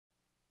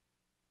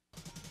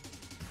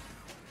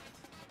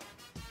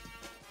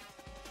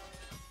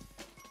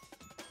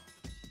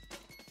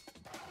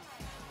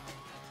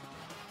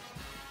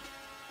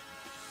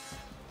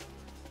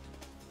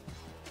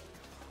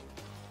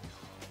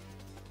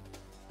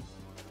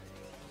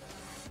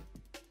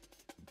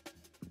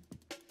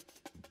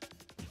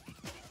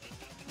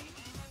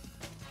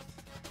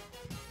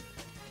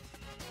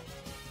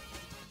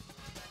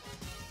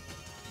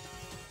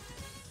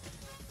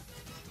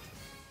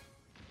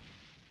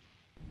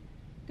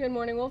Good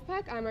morning,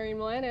 Wolfpack. I'm Irene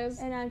Milanes.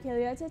 And I'm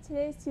Kaylee Wptv.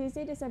 Today is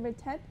Tuesday, December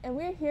 10th, and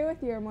we're here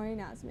with your morning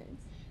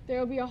announcements. There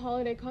will be a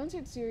holiday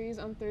concert series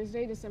on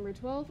Thursday, December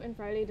 12th and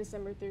Friday,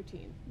 December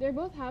 13th. They're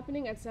both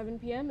happening at 7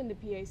 p.m. in the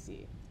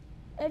PAC.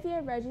 If you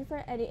have registered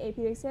for any AP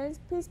exams,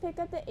 please pick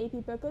up the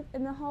AP booklet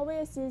in the hallway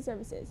of Student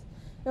Services.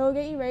 It will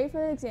get you ready for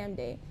the exam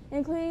day,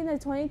 including the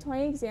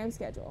 2020 exam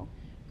schedule.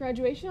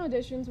 Graduation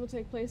auditions will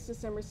take place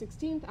December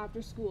 16th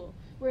after school.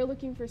 We're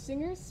looking for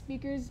singers,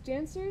 speakers,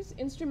 dancers,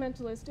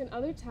 instrumentalists, and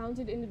other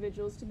talented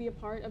individuals to be a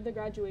part of the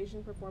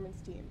graduation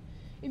performance team.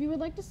 If you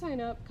would like to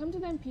sign up, come to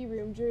the MP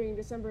room during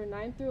December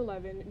 9th through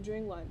 11th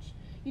during lunch.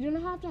 You do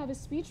not have to have a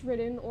speech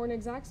written or an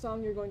exact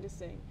song you're going to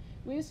sing.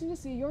 We just need to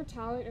see your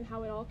talent and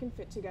how it all can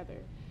fit together.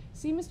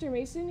 See Mr.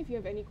 Mason if you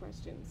have any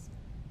questions.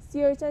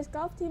 COHS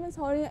golf team is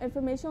holding an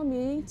informational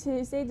meeting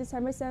Tuesday,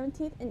 December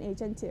 17th in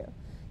HN2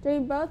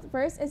 during both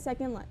first and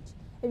second lunch.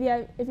 If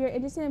you're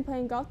interested in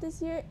playing golf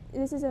this year,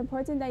 this is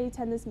important that you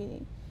attend this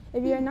meeting.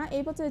 If you are not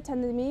able to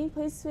attend the meeting,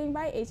 please swing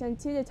by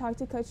HN2 to talk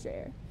to Coach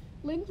Strayer.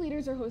 Link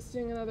Leaders are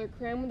hosting another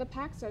Cram with the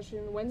Pack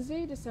session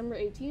Wednesday, December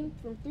 18th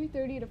from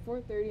 3:30 to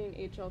 4:30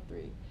 in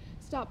HL3.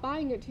 Stop by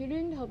and get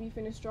tutoring to help you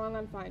finish strong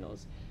on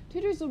finals.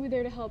 Tutors will be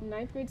there to help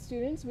 9th grade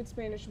students with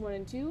Spanish 1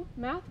 and 2,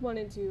 Math 1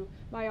 and 2,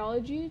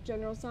 Biology,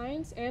 General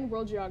Science, and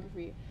World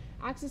Geography.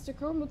 Access to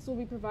Chromebooks will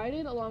be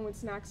provided along with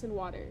snacks and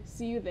water.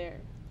 See you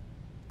there.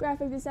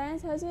 Graphic Design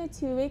is hosting a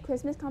 2-week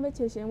Christmas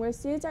competition where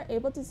students are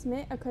able to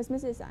submit a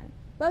Christmas design,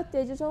 both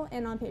digital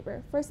and on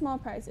paper, for small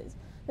prizes.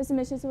 The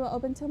submissions will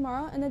open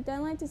tomorrow, and the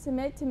deadline to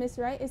submit to Miss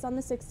Wright is on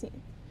the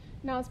 16th.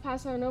 Now let's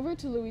pass on over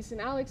to Luis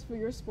and Alex for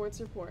your sports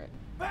report.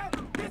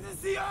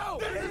 This is CO!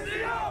 This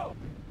is CO!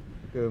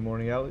 Good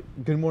morning, Alex.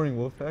 Good morning,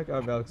 Wolfpack.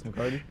 I'm Alex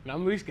McCarty. And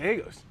I'm Luis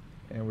Gallegos.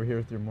 And we're here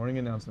with your morning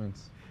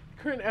announcements.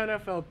 Current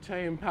NFL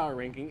team power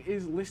ranking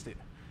is listed.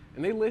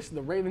 And they list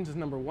the Ravens as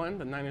number 1,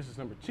 the Niners as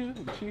number 2,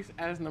 the Chiefs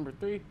as number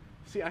 3,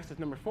 Seahawks as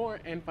number 4,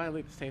 and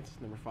finally the Saints as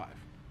number 5.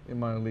 In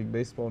minor league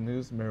baseball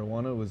news,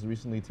 marijuana was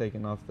recently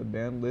taken off the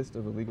banned list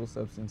of illegal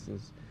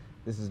substances.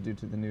 This is due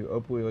to the new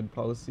opioid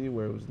policy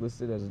where it was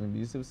listed as an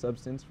abusive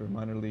substance for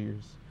minor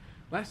leaguers.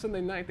 Last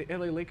Sunday night, the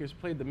LA Lakers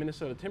played the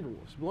Minnesota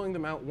Timberwolves, blowing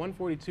them out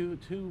 142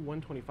 to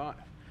 125.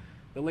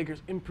 The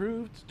Lakers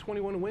improved to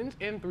 21 wins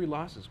and 3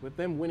 losses, with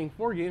them winning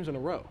 4 games in a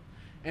row.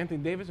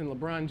 Anthony Davis and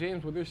LeBron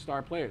James were their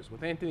star players,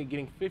 with Anthony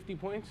getting 50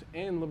 points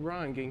and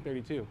LeBron getting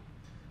 32.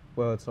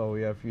 Well, that's all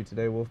we have for you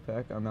today,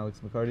 Wolfpack. I'm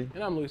Alex McCarty.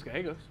 And I'm Luis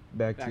Gallegos.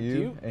 Back to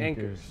you,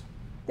 Anchors.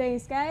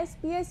 Thanks, guys.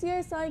 BSU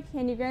is selling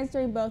candy grants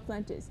during both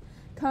lunches.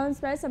 Come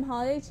spread some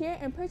holiday cheer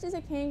and purchase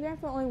a candy grant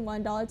for only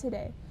 $1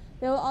 today.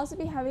 They will also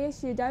be having a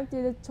shoe drive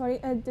through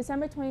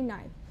December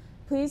 29th.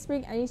 Please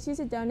bring any shoes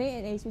to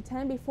donate in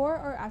HB10 before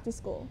or after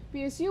school.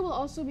 BSU will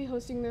also be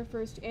hosting their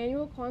first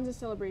annual Kwanzaa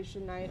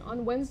celebration night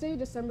on Wednesday,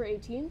 December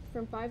 18th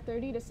from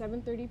 5:30 to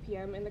 7:30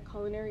 p.m. in the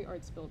Culinary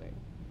Arts Building.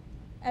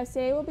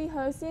 FCA will be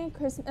hosting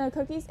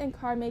cookies and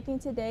card making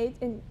today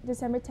in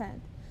December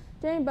 10th.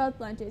 During both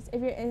lunches,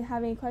 if you're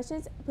having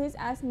questions, please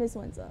ask Ms.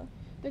 Winslow.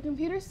 The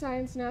Computer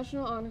Science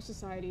National Honor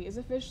Society is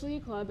officially a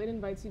club and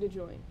invites you to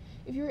join.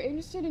 If you are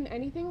interested in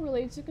anything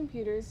related to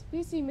computers,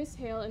 please see Miss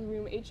Hale in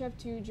room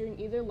HF2 during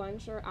either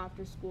lunch or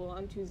after school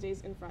on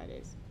Tuesdays and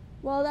Fridays.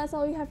 Well, that's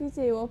all we have for you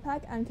today,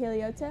 Wolfpack. I'm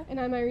Kaylee Wptv. And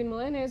I'm Irene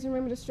Milanes.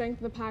 Remember, the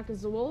strength of the pack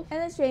is the wolf.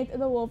 And the strength of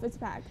the wolf is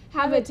pack.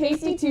 Have a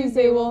tasty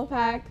Tuesday,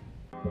 Wolfpack.